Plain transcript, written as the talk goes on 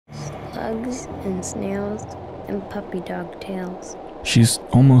bugs and snails and puppy dog tails. She's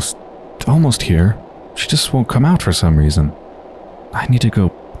almost here. She just won't come out for some reason. I need to go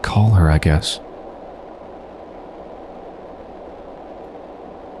call her, I guess.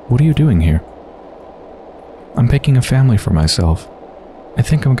 What are you doing here? I'm picking a family for myself. I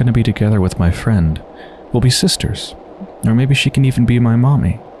think I'm going to be together with my friend. We'll be sisters. Or maybe she can even be my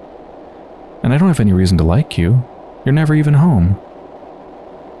mommy. And I don't have any reason to like you. You're never even home.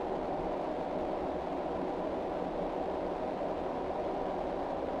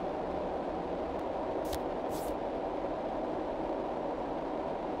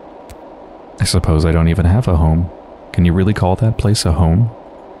 I suppose I don't even have a home. Can you really call that place a home?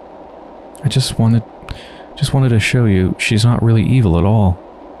 I just wanted to show you she's not really evil at all.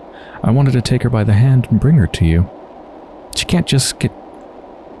 I wanted to take her by the hand and bring her to you. She can't just get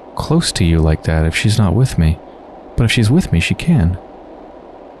close to you like that if she's not with me. But if she's with me, she can.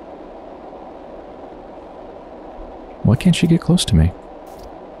 Why can't she get close to me?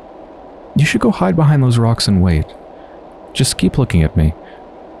 You should go hide behind those rocks and wait. Just keep looking at me.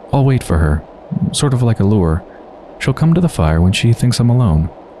 I'll wait for her, sort of like a lure. She'll come to the fire when she thinks I'm alone.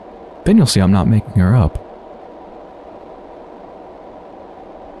 Then you'll see I'm not making her up.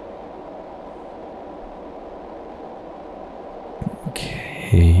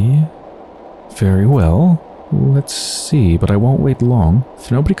 Okay. Very well. Let's see, but I won't wait long.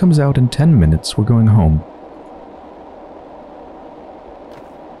 If nobody comes out in 10 minutes, we're going home.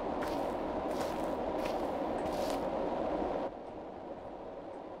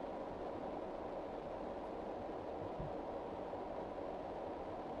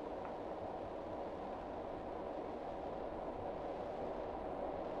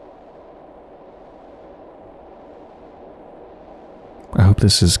 I hope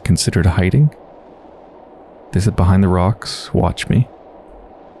this is considered hiding. Is it behind the rocks? Watch me.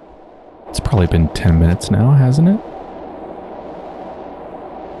 It's probably been 10 minutes now, hasn't it?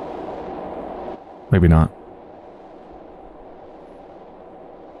 Maybe not.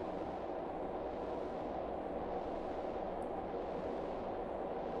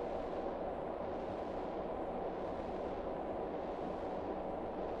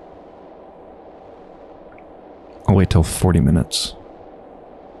 I'll wait till 40 minutes.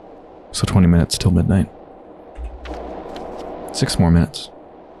 So 20 minutes till midnight. 6 more minutes.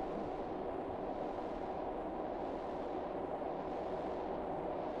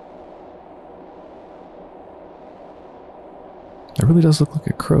 It really does look like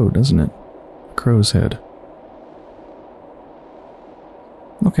a crow, doesn't it? A crow's head.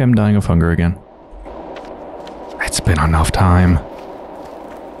 Okay, I'm dying of hunger again. It's been enough time.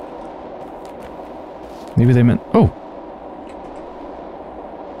 Maybe they meant... Oh!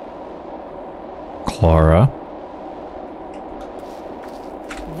 Clara.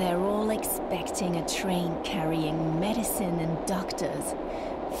 They're all expecting a train carrying medicine and doctors.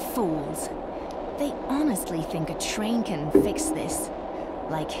 Fools. They honestly think a train can fix this.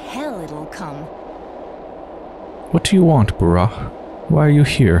 Like hell it'll come. What do you want, Burak? Why are you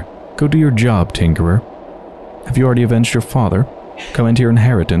here? Go do your job, Tinkerer. Have you already avenged your father? Come into your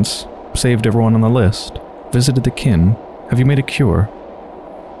inheritance? Saved everyone on the list? Visited the kin? Have you made a cure?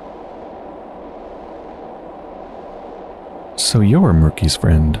 So you're Murky's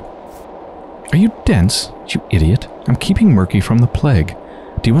friend. Are you dense, you idiot? I'm keeping Murky from the plague.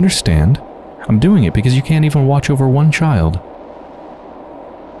 Do you understand? I'm doing it because you can't even watch over one child.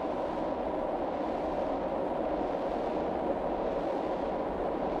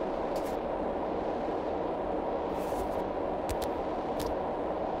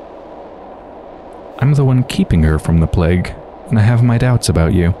 I'm the one keeping her from the plague, and I have my doubts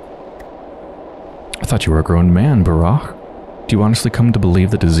about you. I thought you were a grown man, Burak. Do you honestly come to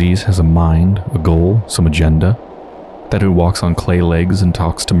believe the disease has a mind, a goal, some agenda? That it walks on clay legs and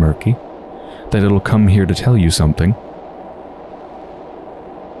talks to Murky? That it'll come here to tell you something?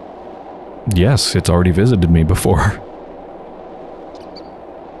 Yes, it's already visited me before.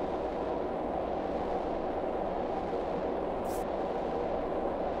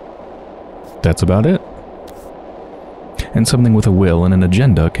 That's about it. And something with a will and an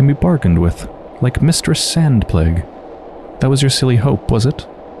agenda can be bargained with, like Mistress Sandplague. That was your silly hope, was it?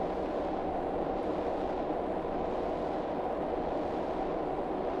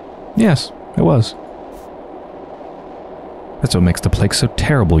 Yes, it was. That's what makes the plague so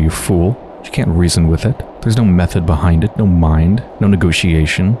terrible, you fool. You can't reason with it. There's no method behind it, no mind, no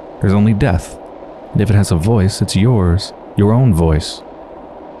negotiation. There's only death. And if it has a voice, it's yours. Your own voice.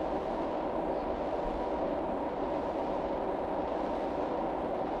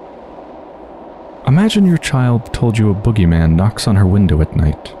 Imagine your child told you a boogeyman knocks on her window at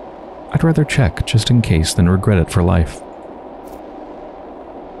night. I'd rather check just in case than regret it for life.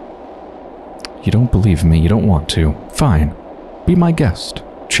 You don't believe me, you don't want to. Fine. Be my guest.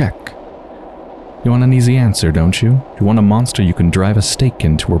 Check. You want an easy answer, don't you? You want a monster you can drive a stake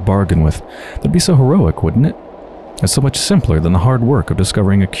into or bargain with. That'd be so heroic, wouldn't it? It's so much simpler than the hard work of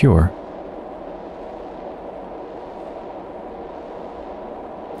discovering a cure.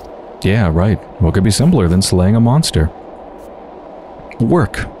 Yeah, right. What could be simpler than slaying a monster?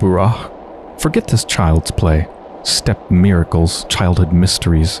 Work, Burah. Forget this child's play. Step miracles, childhood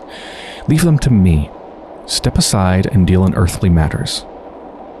mysteries. Leave them to me. Step aside and deal in earthly matters.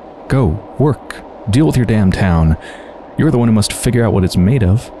 Go, work. Deal with your damn town. You're the one who must figure out what it's made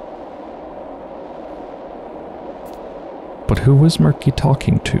of. But who was Murky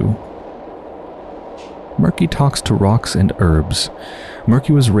talking to? Murky talks to rocks and herbs.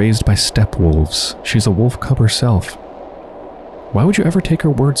 Murky was raised by steppe wolves. She's a wolf cub herself. Why would you ever take her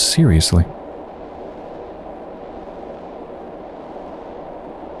words seriously?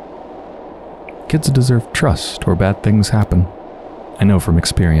 Kids deserve trust or bad things happen. I know from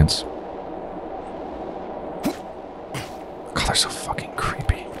experience. God, they're so fucking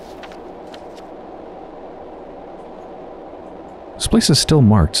creepy. This place is still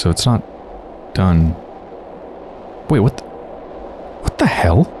marked, so it's not done. Wait, what the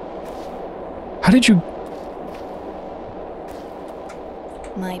hell? How did you...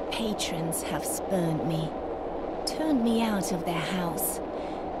 My patrons have spurned me, turned me out of their house,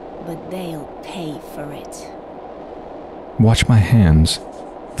 but they'll pay for it. Watch my hands.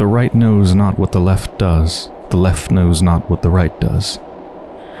 The right knows not what the left does. The left knows not what the right does.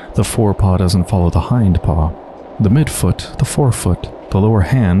 The forepaw doesn't follow the hind paw. The midfoot, the forefoot. The lower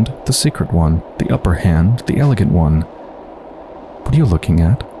hand, the secret one. The upper hand, the elegant one. What are you looking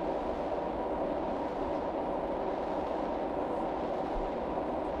at?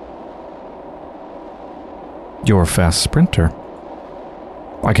 You're a fast sprinter.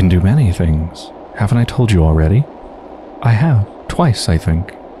 I can do many things. Haven't I told you already? I have. Twice, I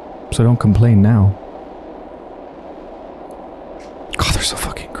think. So don't complain now. God, they're so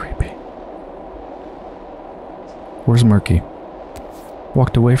fucking creepy. Where's Murky?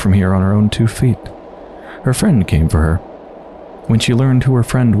 Walked away from here on her own 2 feet. Her friend came for her. When she learned who her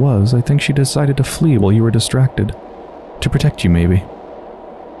friend was, I think she decided to flee while you were distracted. To protect you, maybe.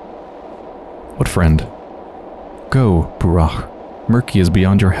 What friend? Go, Burah. Murky is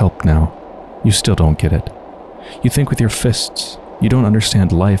beyond your help now. You still don't get it. You think with your fists. You don't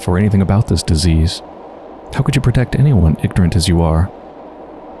understand life or anything about this disease. How could you protect anyone, ignorant as you are?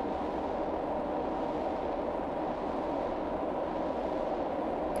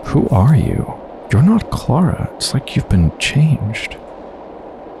 Who are you? You're not Clara. It's like you've been changed.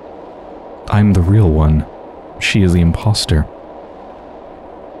 I'm the real one. She is the imposter.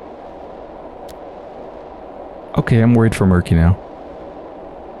 Okay, I'm worried for Murky now.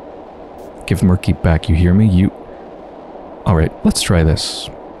 Give Murky back, you hear me? You... Alright, let's try this.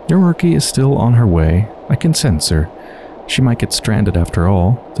 Your Murky is still on her way. I can sense her. She might get stranded after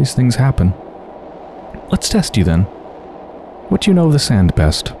all. These things happen. Let's test you then. What do you know of the sand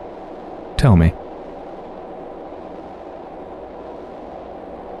best? Tell me.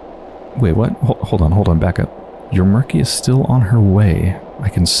 Wait, what? Hold on, back up. Your Murky is still on her way. I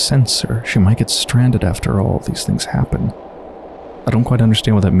can sense her. She might get stranded after all. These things happen. I don't quite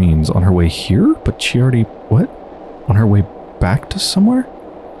understand what that means. On her way here? But she already... What? On her way back to somewhere?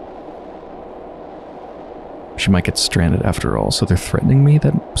 She might get stranded after all, so they're threatening me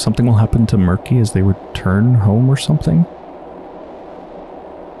that something will happen to Murky as they return home or something?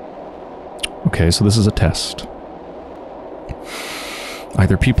 Okay, so this is a test.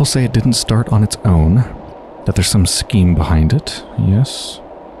 Either people say it didn't start on its own, that there's some scheme behind it, yes.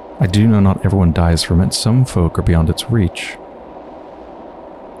 I do know not everyone dies from it, some folk are beyond its reach.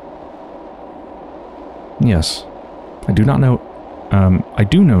 Yes. I do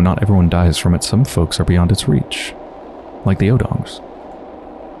know not everyone dies from it, some folks are beyond its reach. Like the Odongs.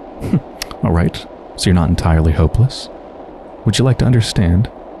 Alright, so you're not entirely hopeless. Would you like to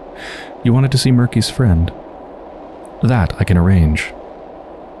understand? You wanted to see Murky's friend. That I can arrange.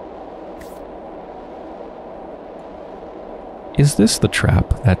 Is this the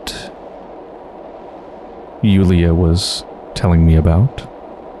trap that Yulia was telling me about?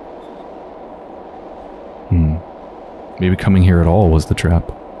 Maybe coming here at all was the trap.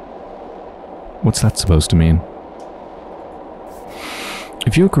 What's that supposed to mean?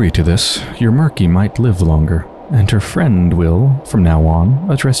 If you agree to this, your Murky might live longer, and her friend will, from now on,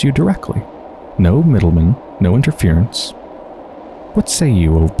 address you directly. No middlemen, no interference. What say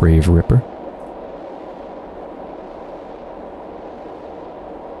you, O brave Ripper?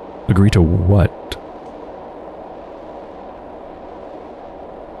 Agree to what?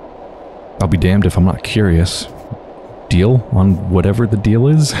 I'll be damned if I'm not curious. Deal on whatever the deal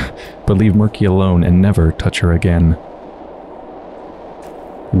is? But leave Murky alone and never touch her again.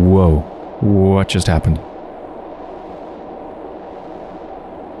 Whoa. What just happened?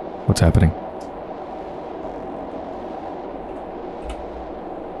 What's happening?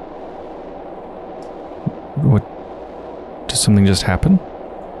 What? Did something just happen?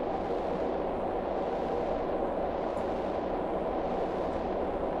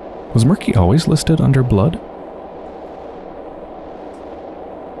 Was Murky always listed under blood?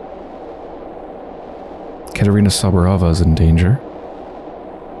 Katerina Saburova is in danger.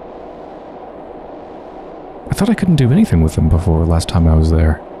 I thought I couldn't do anything with them before last time I was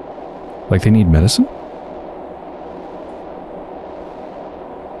there. Like they need medicine?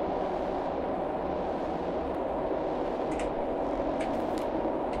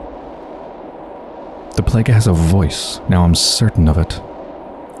 The plague has a voice. Now I'm certain of it.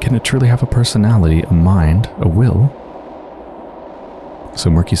 Can it truly have a personality, a mind, a will?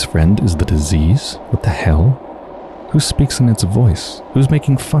 So Murky's friend is the disease? What the hell? Who speaks in its voice? Who's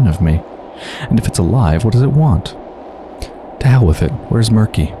making fun of me? And if it's alive, what does it want? To hell with it. Where's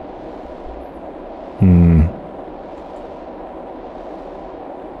Murky?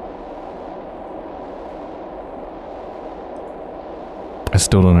 I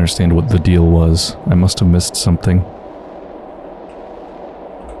still don't understand what the deal was. I must have missed something.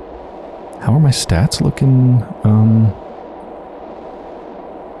 How are my stats looking?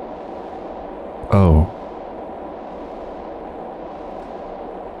 Oh.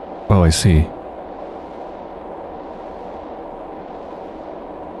 Oh, I see.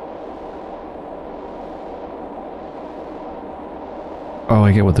 Oh,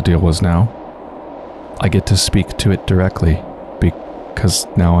 I get what the deal was now. I get to speak to it directly, because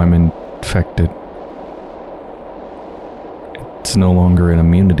now I'm infected. It's no longer an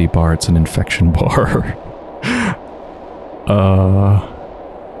immunity bar, it's an infection bar.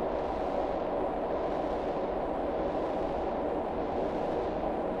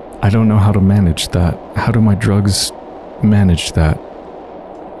 I don't know how to manage that. How do my drugs manage that?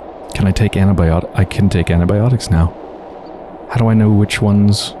 Can I take antibiotics? I can take antibiotics now. How do I know which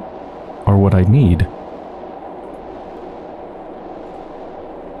ones are what I need?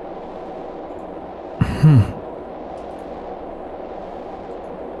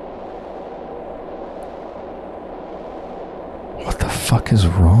 What the fuck is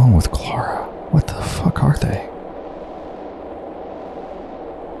wrong with Clara? What the fuck are they?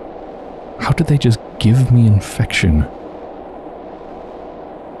 How did they just give me infection?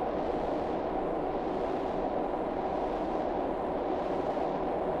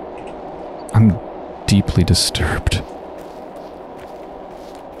 I'm deeply disturbed.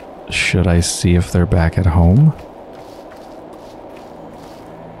 Should I see if they're back at home?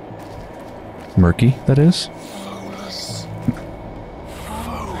 Murky, that is?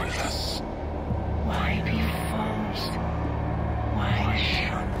 Why be foes? Why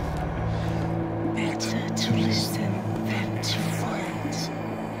shun? Better to listen than to fight.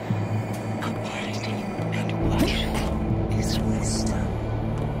 Abiding and watchful is wisdom.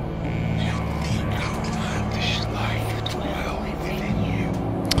 Let the outlandish life dwell within you.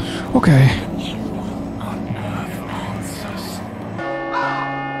 Okay. You will unearth answers.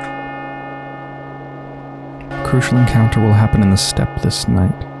 Crucial encounter will happen in the steppe this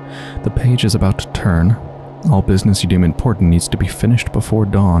night. The page is about to turn. All business you deem important needs to be finished before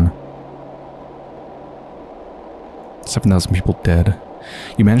dawn. 7,000 people dead.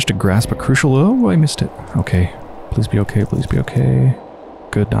 You managed to grasp a crucial... Oh, I missed it. Okay. Please be okay, please be okay.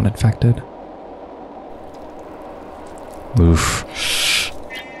 Good, not infected. Oof.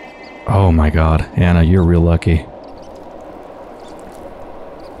 Oh my god. Anna, you're real lucky.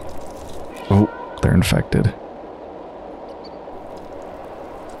 Oh, they're infected.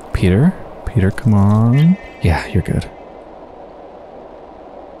 Peter? Peter, come on. Yeah, you're good.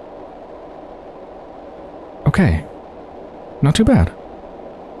 Okay. Not too bad.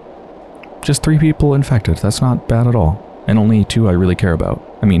 Just 3 people infected. That's not bad at all. And only 2 I really care about.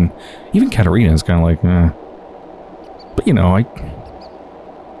 I mean, even Katerina is kind of like, eh. But you know, I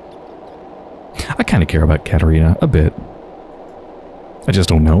kind of care about Katerina a bit. I just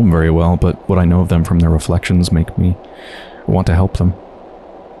don't know them very well, but what I know of them from their reflections make me want to help them.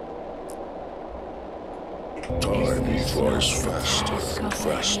 Time flies faster and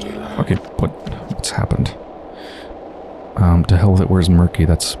faster. Okay, what's happened? To hell with it, where's Murky?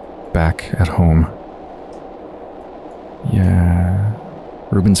 That's back at home. Yeah.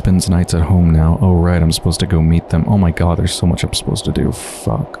 Ruben spends nights at home now. Oh right, I'm supposed to go meet them. Oh my god, there's so much I'm supposed to do.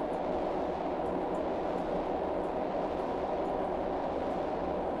 Fuck.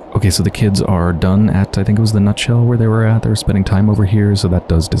 Okay, so the kids are done at, I think it was the Nutshell where they were at. They were spending time over here, so that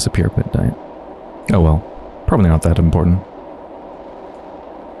does disappear at midnight. Oh well, probably not that important.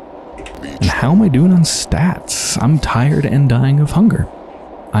 And how am I doing on stats? I'm tired and dying of hunger.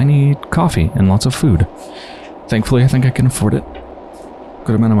 I need coffee and lots of food. Thankfully, I think I can afford it.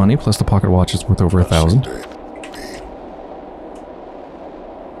 Good amount of money, plus the pocket watch is worth over 1,000.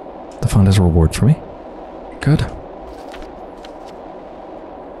 The fund is a reward for me. Good.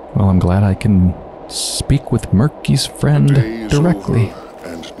 Well, I'm glad I can speak with Murky's friend directly.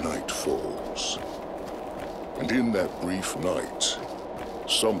 And night falls. And in that brief night,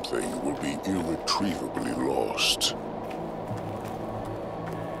 something will be irretrievably lost.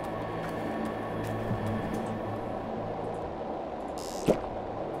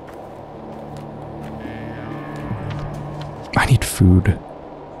 I need food.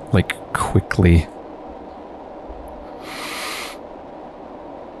 Like, quickly.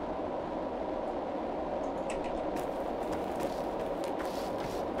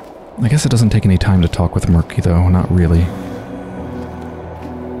 I guess it doesn't take any time to talk with Murky, though. Not really.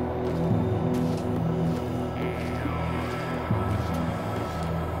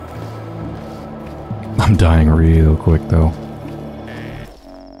 I'm dying real quick, though.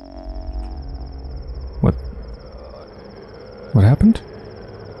 What happened?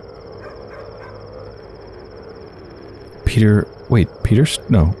 Peter... Wait, Peter's...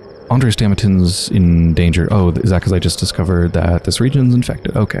 No. Andre Stamatin's in danger. Oh, is that because I just discovered that this region's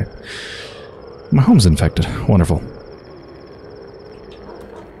infected? Okay. My home's infected. Wonderful.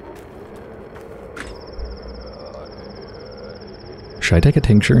 Should I take a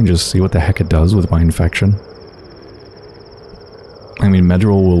tincture and just see what the heck it does with my infection? I mean,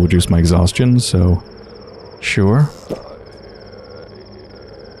 Medrol will reduce my exhaustion, so... Sure.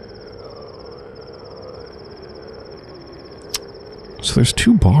 So there's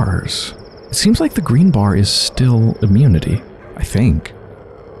 2 bars. It seems like the green bar is still immunity, I think.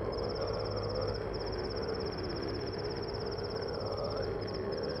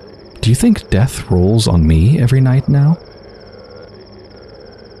 Do you think death rolls on me every night now?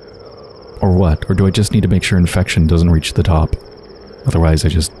 Or what? Or do I just need to make sure infection doesn't reach the top? Otherwise I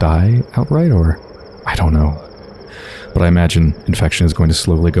just die outright, or... I don't know. But I imagine infection is going to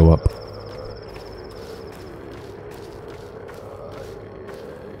slowly go up.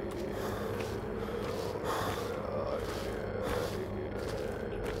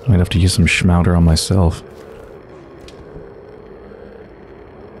 Might have to use some schmouder on myself.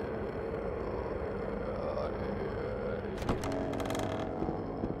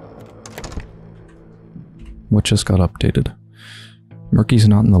 What just got updated? Murky's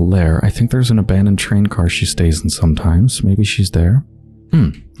not in the lair. I think there's an abandoned train car she stays in sometimes. Maybe she's there?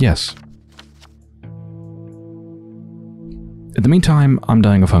 Yes. In the meantime, I'm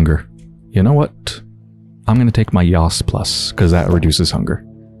dying of hunger. You know what? I'm gonna take my Yas Plus, because that reduces hunger.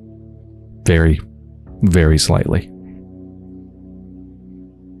 Very, very slightly.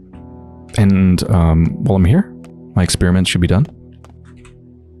 And, while I'm here, my experiments should be done.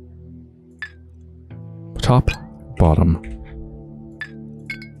 Top, bottom.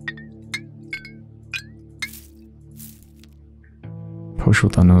 Potion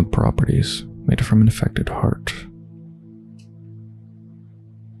with unknown properties. Made from an infected heart.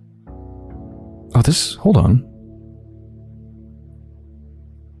 Oh, this... Hold on.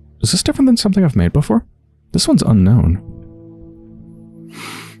 Is this different than something I've made before? This one's unknown.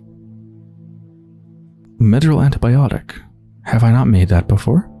 Medrol antibiotic. Have I not made that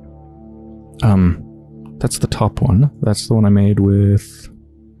before? That's the top one. That's the one I made with...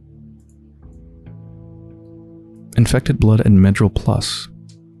 Infected blood and Medrol Plus.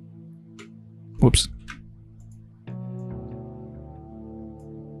 Whoops.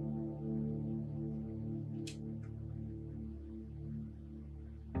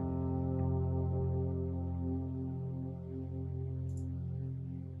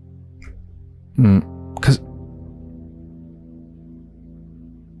 Because...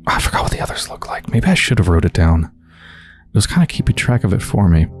 I forgot what the others look like. Maybe I should have wrote it down. It was kind of keeping track of it for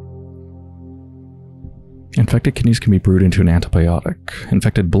me. Infected kidneys can be brewed into an antibiotic.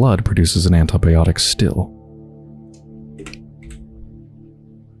 Infected blood produces an antibiotic still.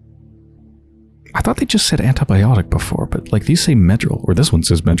 I thought they just said antibiotic before, but like these say Medrol, or this one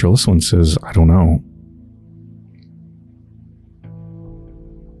says Medrol, this one says, I don't know.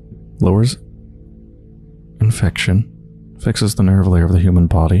 Lowers infection. Fixes the nerve layer of the human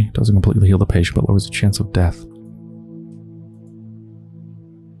body. Doesn't completely heal the patient, but lowers the chance of death.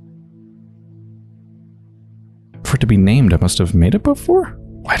 For it to be named, I must have made it before?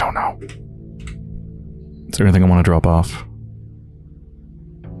 I don't know. Is there anything I want to drop off?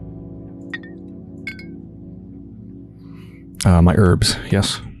 My herbs,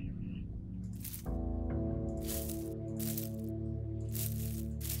 yes.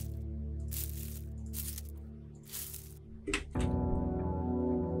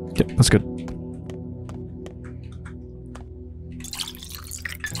 Yep, that's good.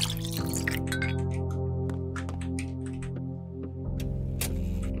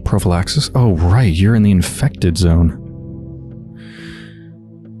 Prophylaxis? Oh, right, you're in the infected zone.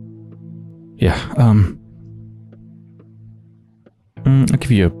 Yeah, I'll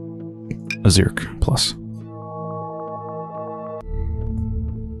give you a Zirk plus.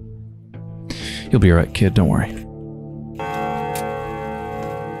 You'll be alright, kid, don't worry.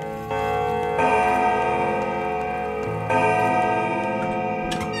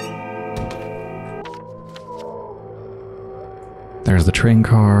 There's the train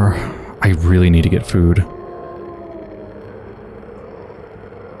car. I really need to get food.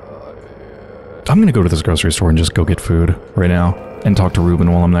 I'm gonna go to this grocery store and just go get food right now and talk to Ruben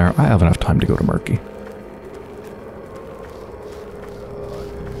while I'm there. I have enough time to go to Murky.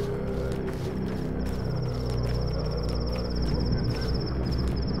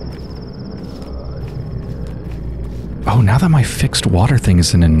 Oh, now that my fixed water thing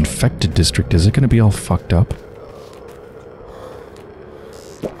is in an infected district, is it gonna be all fucked up?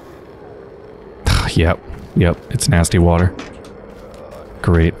 Yep, it's nasty water.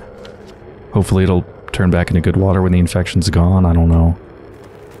 Great. Hopefully it'll turn back into good water when the infection's gone, I don't know.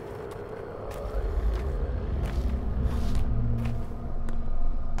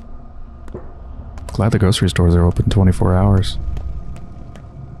 Glad the grocery stores are open 24 hours.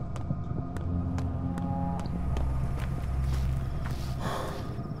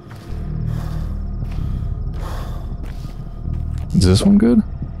 Is this one good?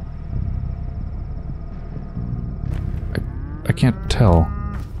 I can't tell.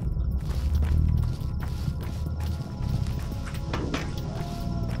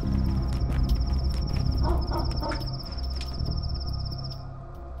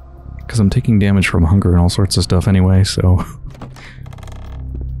 Because I'm taking damage from hunger and all sorts of stuff anyway, so...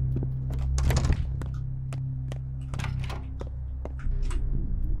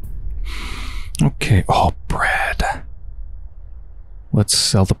 Okay, oh, bread. Let's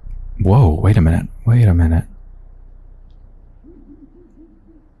sell the... Whoa, wait a minute,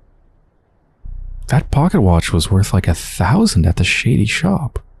 That pocket watch was worth like 1,000 at the shady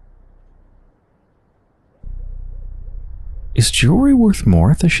shop. Is jewelry worth more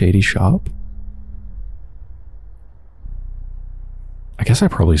at the shady shop? I guess I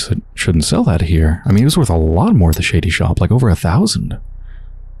probably shouldn't sell that here. I mean, it was worth a lot more at the shady shop, like over 1,000.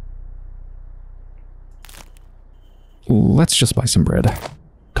 Let's just buy some bread.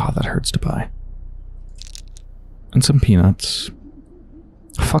 God, that hurts to buy. And some peanuts.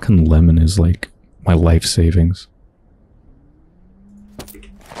 A fucking lemon is like my life savings.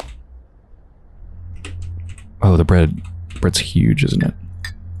 Oh, the bread's huge, isn't it?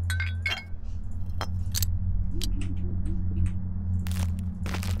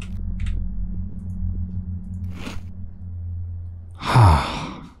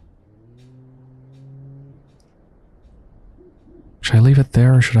 Should I leave it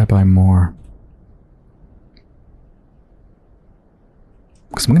there or should I buy more?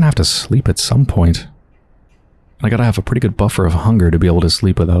 Because I'm gonna have to sleep at some point. I gotta have a pretty good buffer of hunger to be able to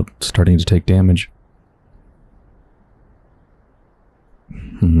sleep without starting to take damage.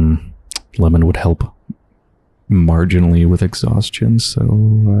 Lemon would help marginally with exhaustion, so...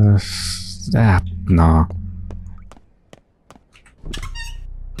 nah.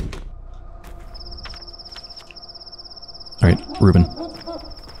 Alright, Ruben.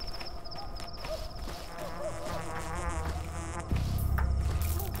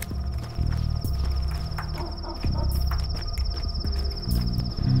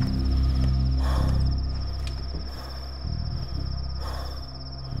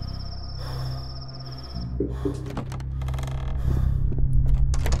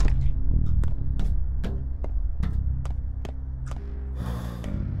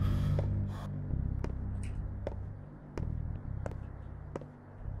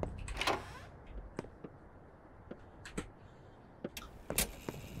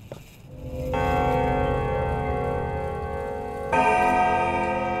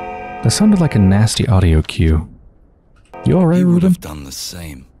 That sounded like a nasty audio cue. You alright, Ruben? He would have done the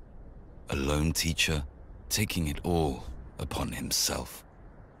same. A lone teacher, taking it all upon himself.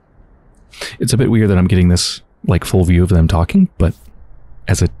 It's a bit weird that I'm getting this, like, full view of them talking, but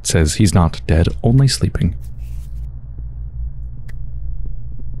as it says, he's not dead, only sleeping.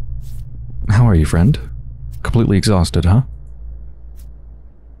 How are you, friend? Completely exhausted, huh?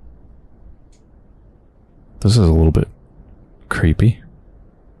 This is a little bit creepy.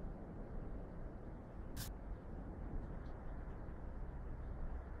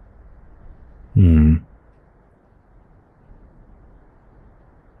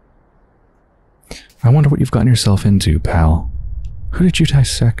 I wonder what you've gotten yourself into, pal. Who did you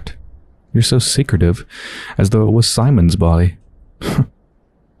dissect? You're so secretive, as though it was Simon's body.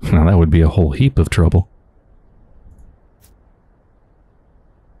 Now that would be a whole heap of trouble.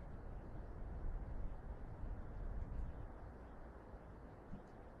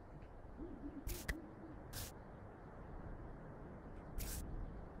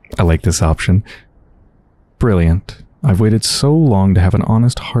 I like this option. Brilliant. I've waited so long to have an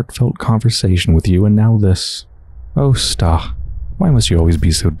honest, heartfelt conversation with you, and now this. Oh, Sta, why must you always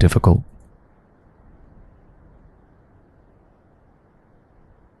be so difficult?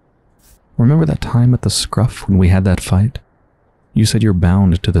 Remember that time at the Scruff when we had that fight? You said you're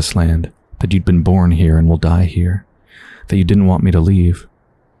bound to this land, that you'd been born here and will die here, that you didn't want me to leave.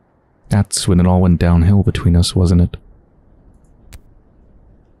 That's when it all went downhill between us, wasn't it?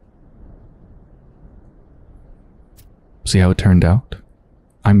 See how it turned out?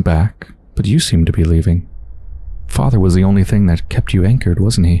 I'm back, but you seem to be leaving. Father was the only thing that kept you anchored,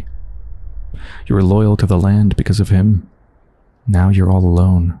 wasn't he? You were loyal to the land because of him. Now you're all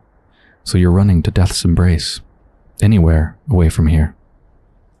alone, so you're running to death's embrace. Anywhere away from here.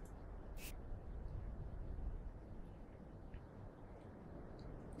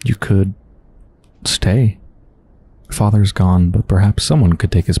 You could stay. Father's gone, but perhaps someone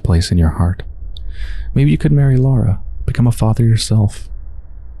could take his place in your heart. Maybe you could marry Laura. Become a father yourself.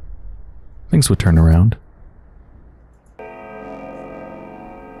 Things would turn around.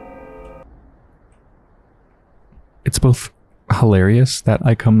 It's both hilarious that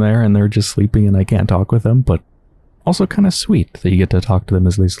I come there and they're just sleeping and I can't talk with them, but also kind of sweet that you get to talk to them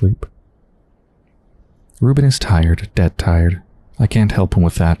as they sleep. Reuben is tired, dead tired. I can't help him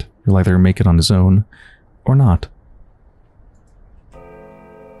with that. He'll either make it on his own or not.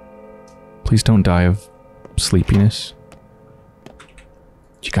 Please don't die of sleepiness.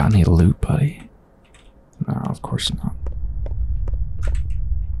 You got any loot, buddy? No, of course not.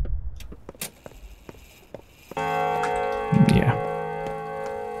 Yeah.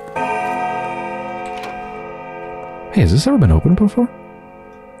 Hey, has this ever been opened before?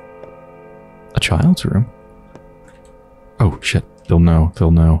 A child's room? Oh, shit. They'll know.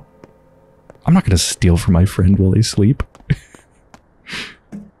 They'll know. I'm not gonna steal from my friend while they sleep.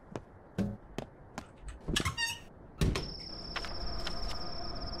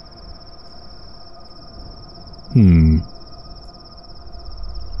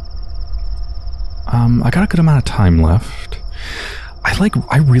 I got a good amount of time left.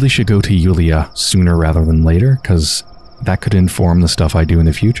 I really should go to Yulia sooner rather than later, because that could inform the stuff I do in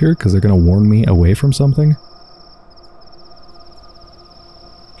the future, because they're going to warn me away from something.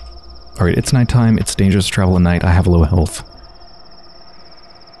 Alright, it's nighttime, it's dangerous to travel at night, I have low health.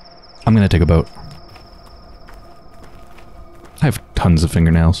 I'm going to take a boat. I have tons of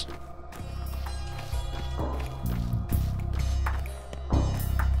fingernails.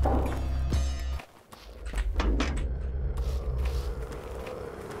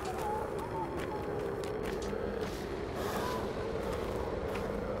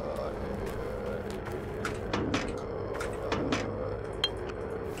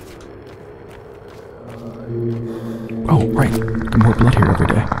 Oh, right. More blood here every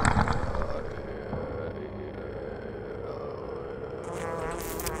day.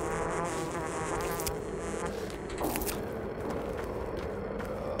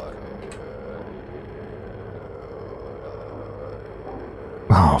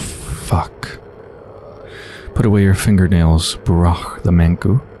 Oh, fuck. Put away your fingernails, Burach the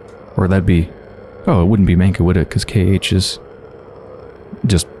Manku. Or that'd be... Oh, it wouldn't be Manku, would it? Because KH is...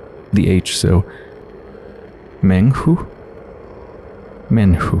 just the H, so... Menhu?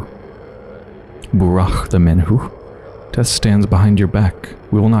 Menhu. Burach the Menhu. Death stands behind your back.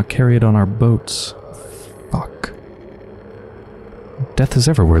 We will not carry it on our boats. Fuck. Death is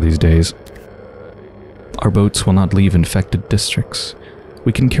everywhere these days. Our boats will not leave infected districts.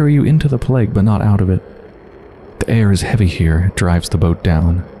 We can carry you into the plague, but not out of it. The air is heavy here, it drives the boat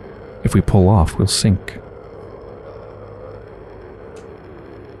down. If we pull off, we'll sink.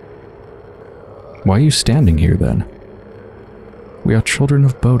 Why are you standing here, then? We are children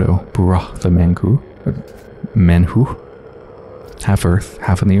of Bodo, Burach the Menhu. Menhu? Half earth,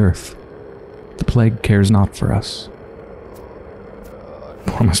 half in the earth. The plague cares not for us.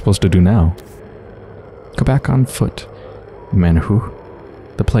 What am I supposed to do now? Go back on foot, Menhu.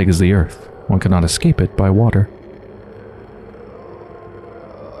 The plague is the earth. One cannot escape it by water.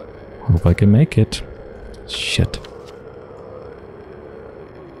 Hope I can make it. Shit.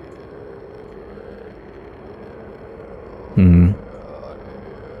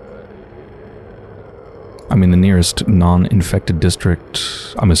 the nearest non-infected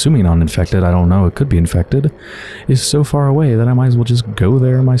district, I'm assuming non-infected, I don't know, it could be infected, is so far away that I might as well just go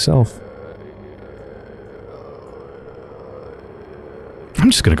there myself. I'm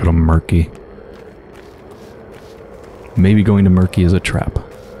just gonna go to Murky. Maybe going to Murky is a trap.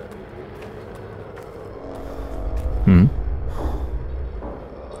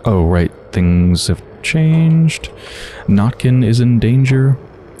 Oh, right. Things have changed. Notkin is in danger.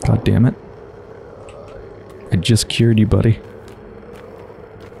 God damn it. I just cured you, buddy.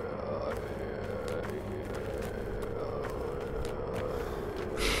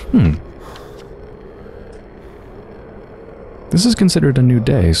 This is considered a new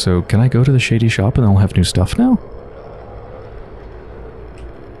day, so can I go to the shady shop and they'll have new stuff now?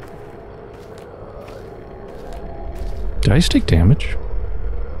 Did I just take damage?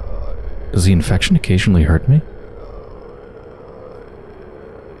 Does the infection occasionally hurt me?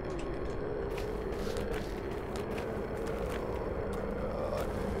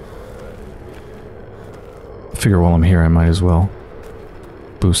 I figure while I'm here I might as well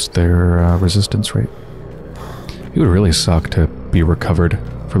boost their resistance rate. It would really suck to be recovered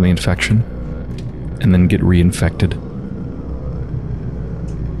from the infection and then get reinfected.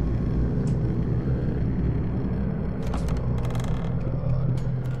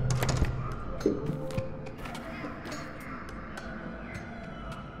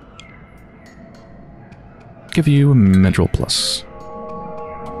 Give you a Medril Plus.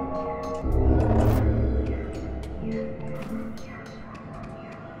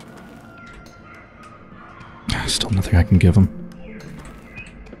 Still nothing I can give him.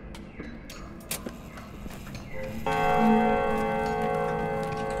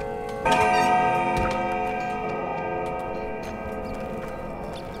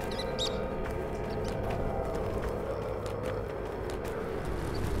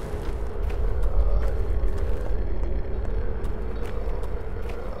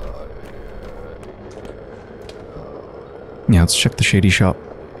 Yeah, let's check the shady shop.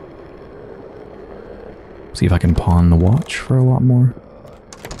 See if I can pawn the watch for a lot more.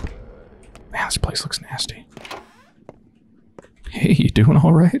 Man, this place looks nasty. Hey, you doing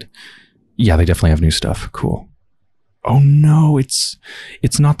all right? Yeah, they definitely have new stuff. Cool. Oh no, it's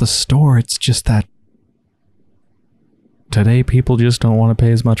not the store, it's just that today people just don't want to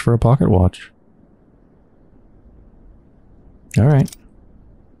pay as much for a pocket watch. Alright.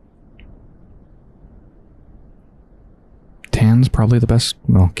 Tan's probably the best,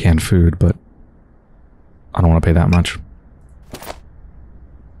 well, canned food, but I don't want to pay that much.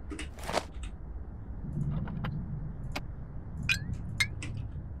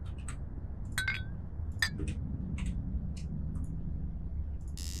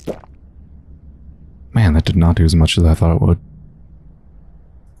 Man, that did not do as much as I thought it would.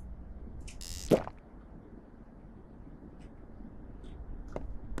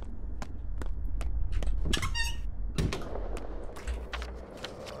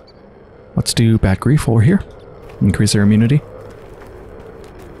 Let's do Bad Grief while we're here. Increase their immunity.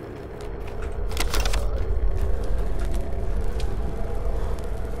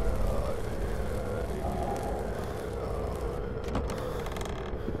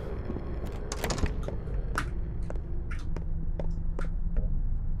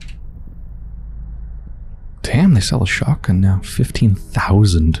 Damn, they sell a shotgun now.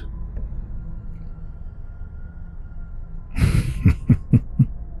 15,000.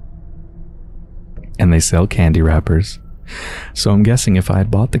 And they sell candy wrappers. So I'm guessing if I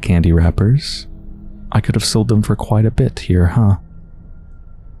had bought the candy wrappers, I could have sold them for quite a bit here, huh?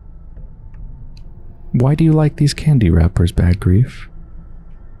 Why do you like these candy wrappers, Bad Grief?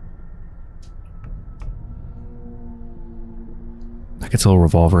 I could sell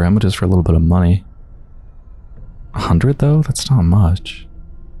revolver ammo just for a little bit of money. 100 though? That's not much.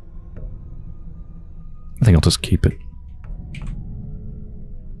 I think I'll just keep it.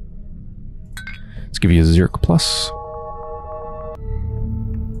 Let's give you a Zerk Plus.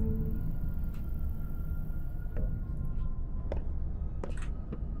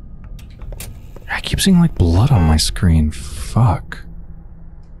 I keep seeing like blood on my screen. Fuck.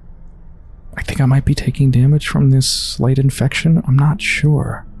 I think I might be taking damage from this slight infection. I'm not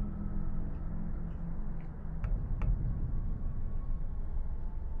sure.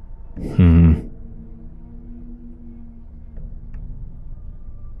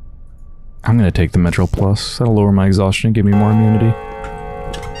 I'm gonna take the Medril Plus. That'll lower my exhaustion and give me more immunity.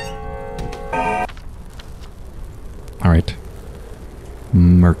 Alright.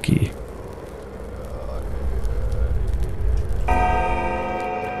 Murky.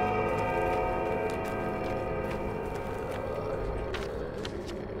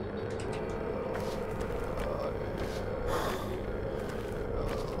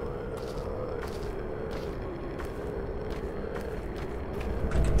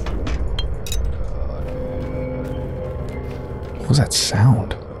 that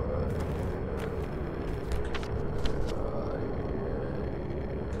sound?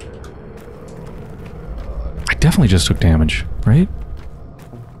 I definitely just took damage, right?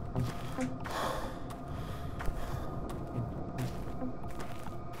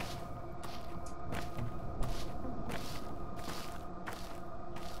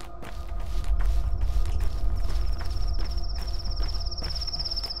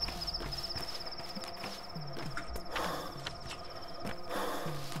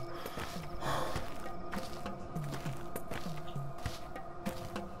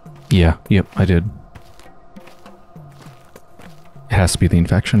 Yeah, yep, I did. It has to be the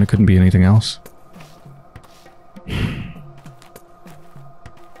infection, it couldn't be anything else. I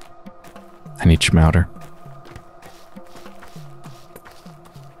need Schmouter.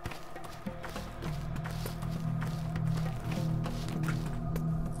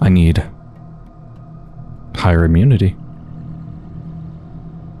 I need higher immunity.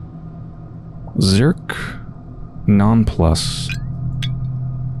 Zerk non-plus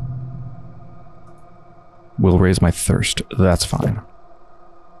will raise my thirst. That's fine.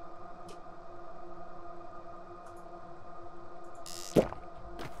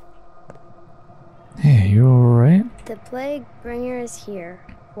 Hey, you alright? The plague bringer is here,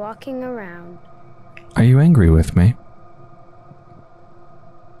 walking around. Are you angry with me?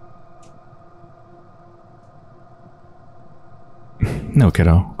 No,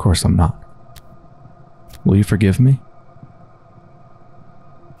 kiddo. Of course I'm not. Will you forgive me?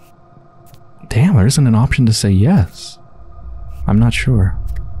 Damn, there isn't an option to say yes. I'm not sure.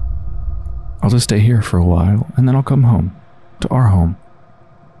 I'll just stay here for a while, and then I'll come home. To our home.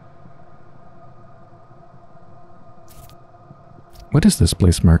 What is this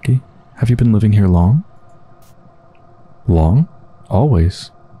place, Murky? Have you been living here long? Long?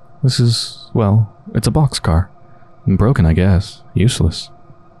 Always. This is, well, it's a boxcar. Broken, I guess. Useless.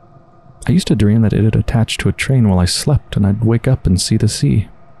 I used to dream that it had attached to a train while I slept, and I'd wake up and see the sea.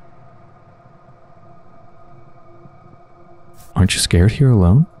 Aren't you scared here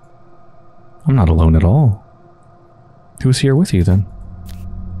alone? I'm not alone at all. Who's here with you, then?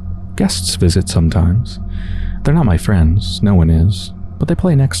 Guests visit sometimes. They're not my friends, no one is, but they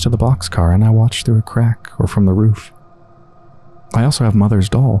play next to the boxcar and I watch through a crack or from the roof. I also have Mother's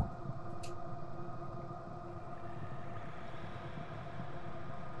doll.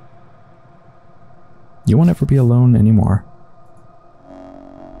 You won't ever be alone anymore.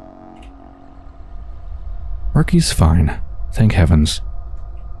 Murky's fine. Thank heavens.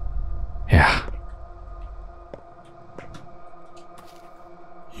 Yeah.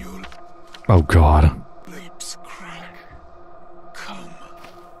 Your Oh god. lips crack. Come,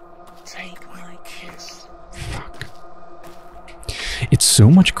 take my kiss. Fuck. It's so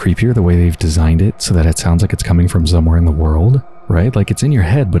much creepier the way they've designed it so that it sounds like it's coming from somewhere in the world, right? Like it's in your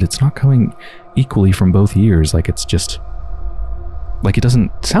head, but it's not coming equally from both ears. Like it's just... like it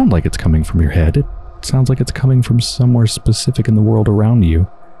doesn't sound like it's coming from your head. It sounds like it's coming from somewhere specific in the world around you.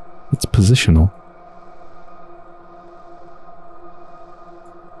 It's positional.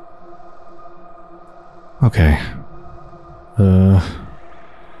 Okay. I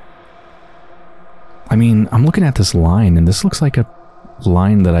mean, I'm looking at this line, and this looks like a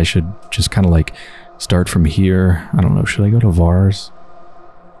line that I should just kind of like start from here. I don't know, should I go to Vars?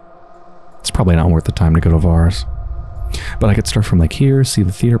 It's probably not worth the time to go to Vars. But I could start from like here, see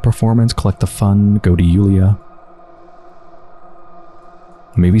the theater performance, collect the fun, go to Yulia.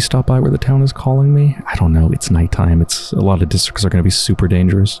 Maybe stop by where the town is calling me? I don't know, it's nighttime. It's a lot of districts are going to be super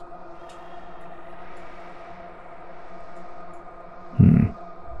dangerous.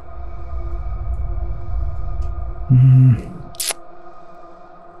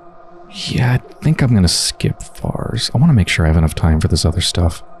 Yeah, I think I'm going to skip Vars. I want to make sure I have enough time for this other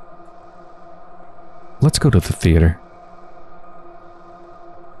stuff. Let's go to the theater.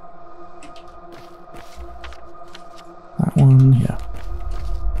 That one, yeah.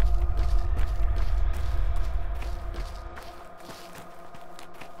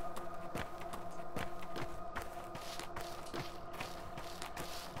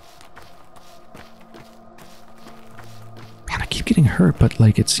 Man, I keep getting hurt, but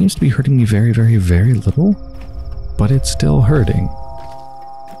like it seems to be hurting me very, very, very little. But it's still hurting.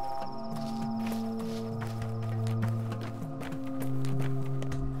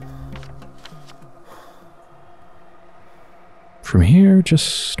 From here,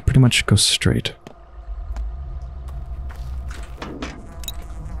 just pretty much go straight.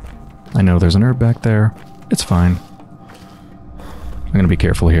 I know there's an herb back there. It's fine. I'm gonna be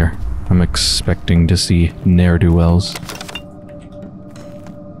careful here. I'm expecting to see ne'er-do-wells.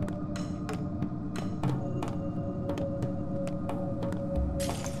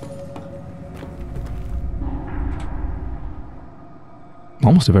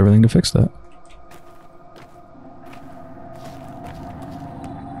 almost have everything to fix that.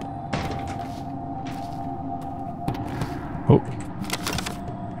 Oh.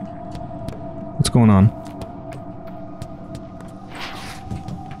 What's going on?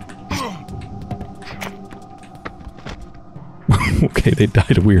 Okay, they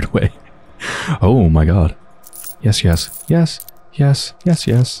died a weird way. Oh my god. Yes, yes, yes, yes, yes,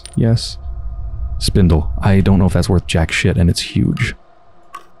 yes, yes. Spindle. I don't know if that's worth jack shit, and it's huge.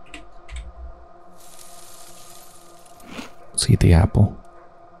 Let's eat the apple.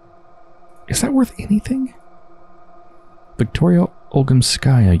 Is that worth anything? Victoria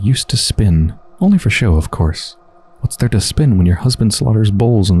Olgumskaya used to spin. Only for show, of course. What's there to spin when your husband slaughters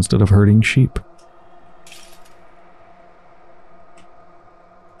bulls instead of herding sheep?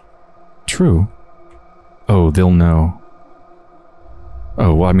 True. Oh, they'll know.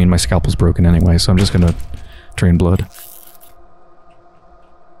 Oh, well, I mean, my scalpel's broken anyway, so I'm just gonna drain blood.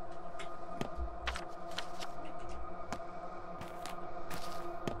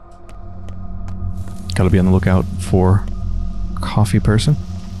 Gotta be on the lookout for coffee person.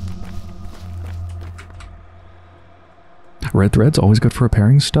 Red thread's always good for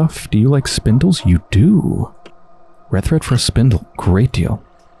repairing stuff. Do you like spindles? You do. Red thread for a spindle. Great deal.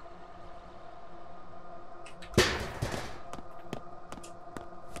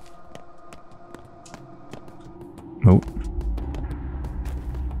 Oh.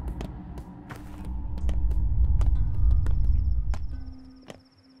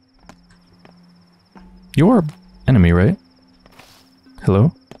 You're enemy, right?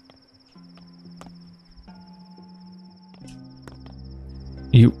 Hello?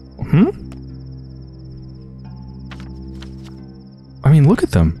 You... I mean, look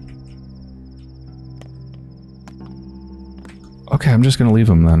at them. Okay, I'm just gonna leave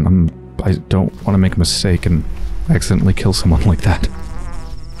them then. I don't want to make a mistake and accidentally kill someone like that.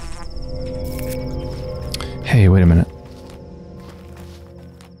 Hey, wait a minute.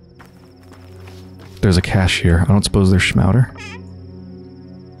 There's a cache here. I don't suppose they're Schmouder?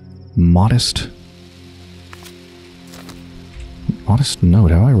 Modest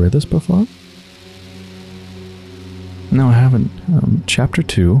note. Have I read this before? No, I haven't. Chapter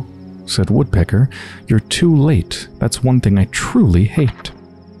 2 said, Woodpecker, you're too late. That's one thing I truly hate.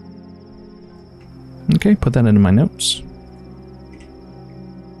 Okay, put that into my notes.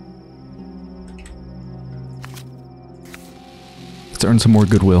 Let's earn some more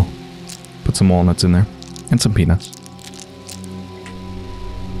goodwill. Put some walnuts in there. And some peanuts.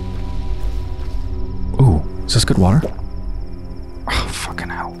 Ooh, is this good water? Oh, fucking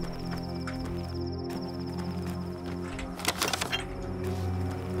hell.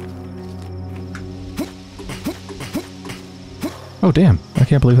 Oh, damn. I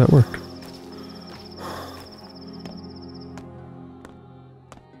can't believe that worked.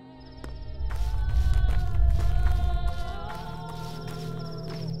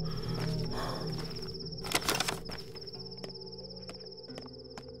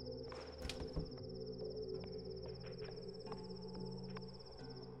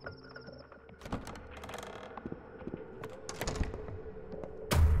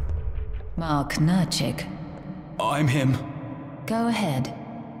 Mark Nurchik. I'm him. Go ahead.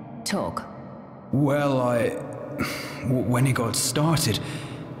 Talk. Well, when it got started...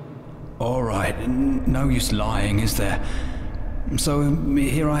 Alright, no use lying, is there? So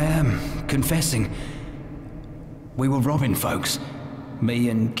here I am, confessing. We were robbing folks. Me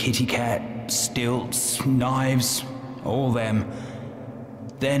and Kitty Cat, stilts, knives, all them.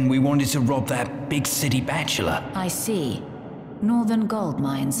 Then we wanted to rob that big city bachelor. I see. Northern gold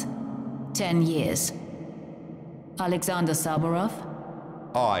mines. 10 years. Alexander Saburov?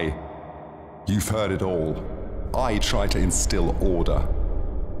 You've heard it all. I try to instill order.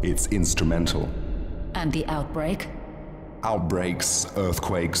 It's instrumental. And the outbreak? Outbreaks,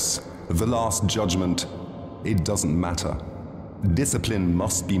 earthquakes, the Last Judgment. It doesn't matter. Discipline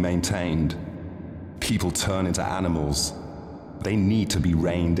must be maintained. People turn into animals. They need to be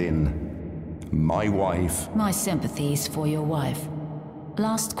reined in. My wife... My sympathies for your wife.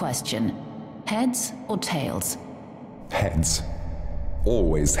 Last question. Heads or tails? Heads.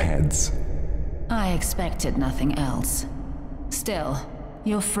 Always heads. I expected nothing else. Still,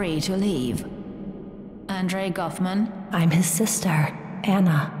 you're free to leave. Andrei Goffman? I'm his sister,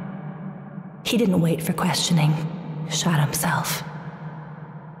 Anna. He didn't wait for questioning. Shot himself.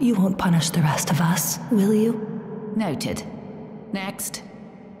 You won't punish the rest of us, will you? Noted. Next.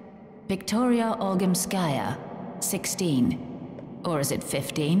 Victoria Olgumskaya, 16. Or is it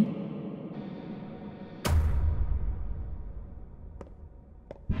 15?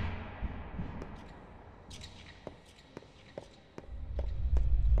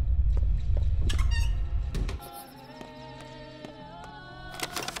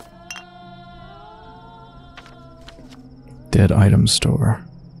 Dead item store.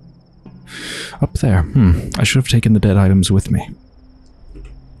 Up there. I should have taken the dead items with me.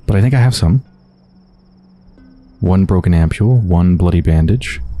 But I think I have some. One broken ampule, one bloody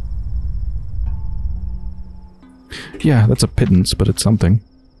bandage. Yeah, that's a pittance, but it's something.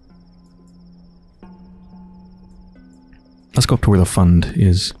 Let's go up to where the fund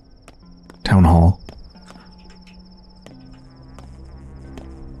is. Town hall.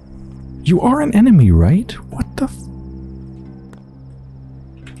 You are an enemy, right? What the f...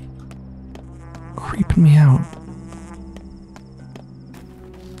 Creeping me out.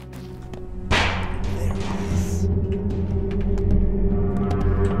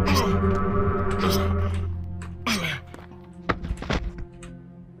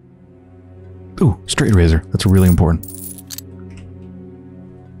 Ooh, straight razor. That's really important.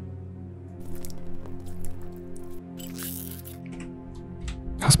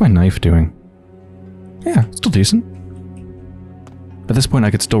 How's my knife doing? Yeah, still decent. At this point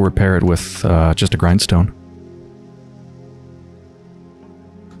I could still repair it with just a grindstone.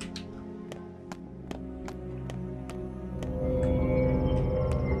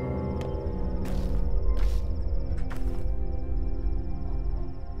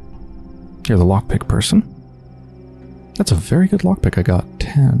 You're the lockpick person. That's a very good lockpick. I got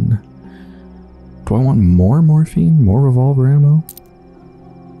 10. Do I want more morphine? More revolver ammo?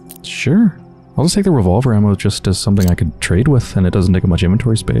 Sure. I'll just take the revolver ammo just as something I could trade with, and it doesn't take up much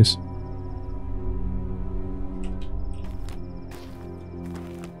inventory space.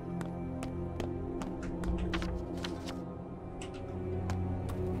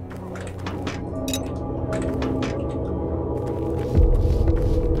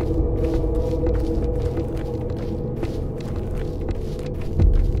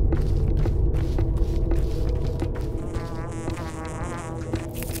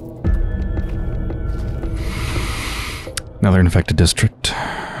 Another infected district.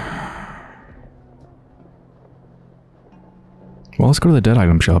 Well, let's go to the dead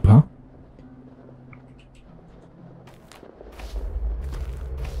item shop, huh?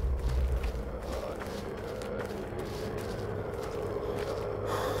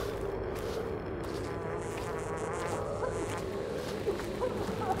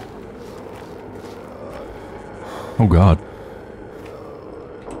 Oh god.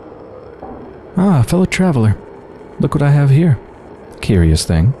 Ah, fellow traveler. Look what I have here. Curious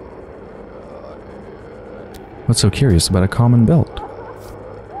thing. What's so curious about a common belt?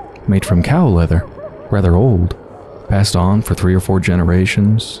 Made from cow leather. Rather old. Passed on for 3 or 4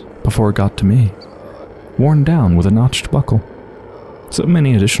 generations before it got to me. Worn down with a notched buckle. So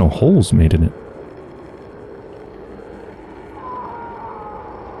many additional holes made in it.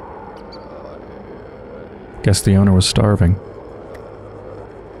 Guess the owner was starving.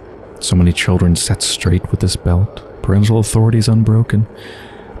 So many children set straight with this belt. Parental authorities unbroken.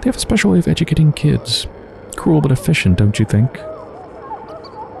 They have a special way of educating kids. Cruel but efficient, don't you think?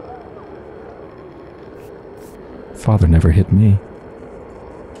 Father never hit me.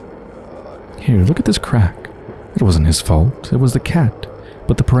 Here, look at this crack. It wasn't his fault. It was the cat.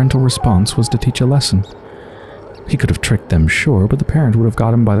 But the parental response was to teach a lesson. He could have tricked them, sure, but the parent would have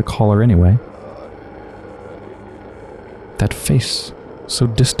got him by the collar anyway. That face. So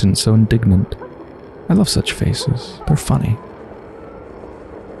distant, so indignant. I love such faces. They're funny.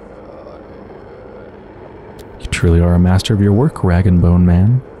 You truly are a master of your work, Rag and Bone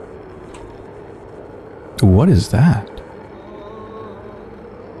Man. What is that?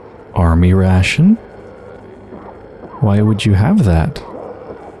 Army ration? Why would you have that?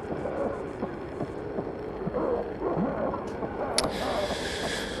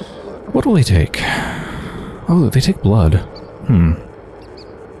 What will they take? Oh, they take blood.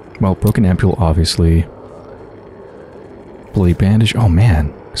 Well, broken ampule, obviously. Bloody bandage. Oh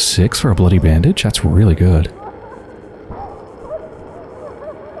man, 6 for a bloody bandage? That's really good.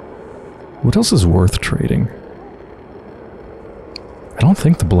 What else is worth trading? I don't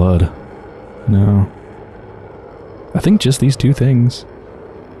think the blood. No. I think just these 2 things.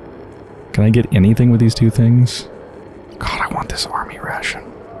 Can I get anything with these 2 things? God, I want this army ration.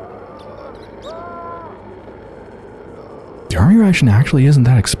 The army ration actually isn't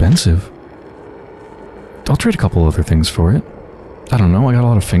that expensive. I'll trade a couple other things for it. I don't know, I got a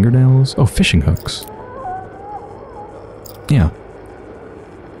lot of fingernails. Oh, fishing hooks. Yeah.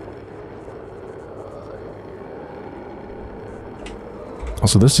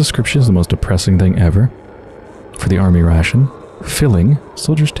 Also, this description is the most depressing thing ever. For the army ration. Filling.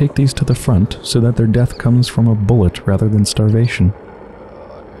 Soldiers take these to the front so that their death comes from a bullet rather than starvation.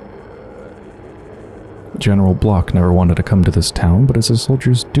 General Block never wanted to come to this town, but it's a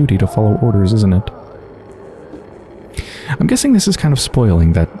soldier's duty to follow orders, isn't it? I'm guessing this is kind of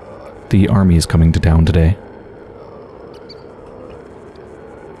spoiling that the army is coming to town today.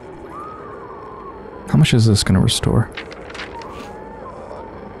 How much is this going to restore?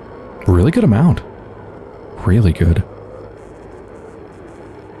 Really good amount. Really good.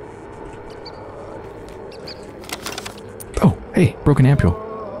 Oh, hey, broken ampule.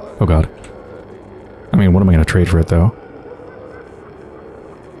 Oh god. I mean, what am I going to trade for it, though?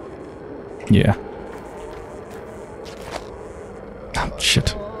 Yeah. Oh,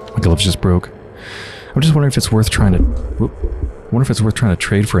 shit. My gloves just broke. I'm just wondering if it's worth trying to... Whoop. I wonder if it's worth trying to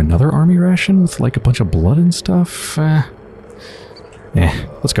trade for another army ration with, like, a bunch of blood and stuff. Let's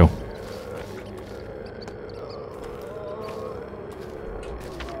go.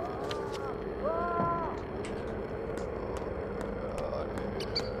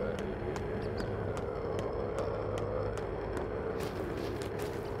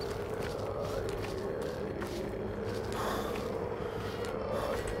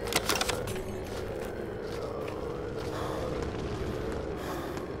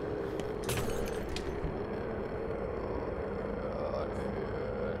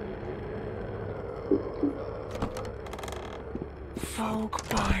 Folk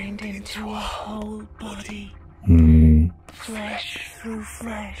bind into a whole body. Flesh through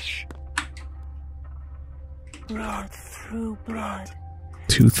flesh. Blood through blood.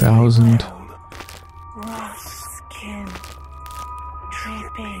 2,000. Rough skin.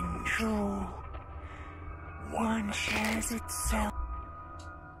 Dripping drool. One shares itself.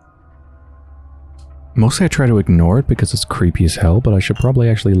 Mostly I try to ignore it because it's creepy as hell, but I should probably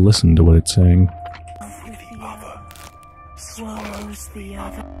actually listen to what it's saying. Swallows the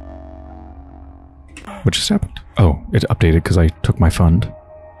other. What just happened? Oh, it updated because I took my fund.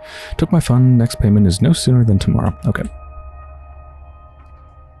 Took my fund, next payment is no sooner than tomorrow. Okay.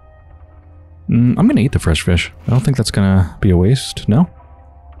 I'm gonna eat the fresh fish. I don't think that's gonna be a waste, no?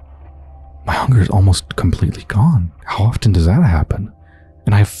 My hunger is almost completely gone. How often does that happen?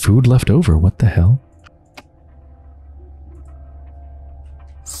 And I have food left over, what the hell?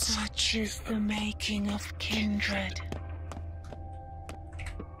 Such is the making of kindred.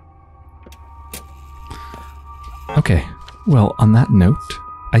 Okay, well, on that note,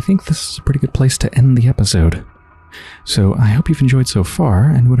 I think this is a pretty good place to end the episode. So I hope you've enjoyed so far,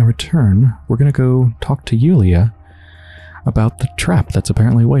 and when I return, we're gonna go talk to Yulia about the trap that's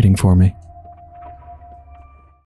apparently waiting for me.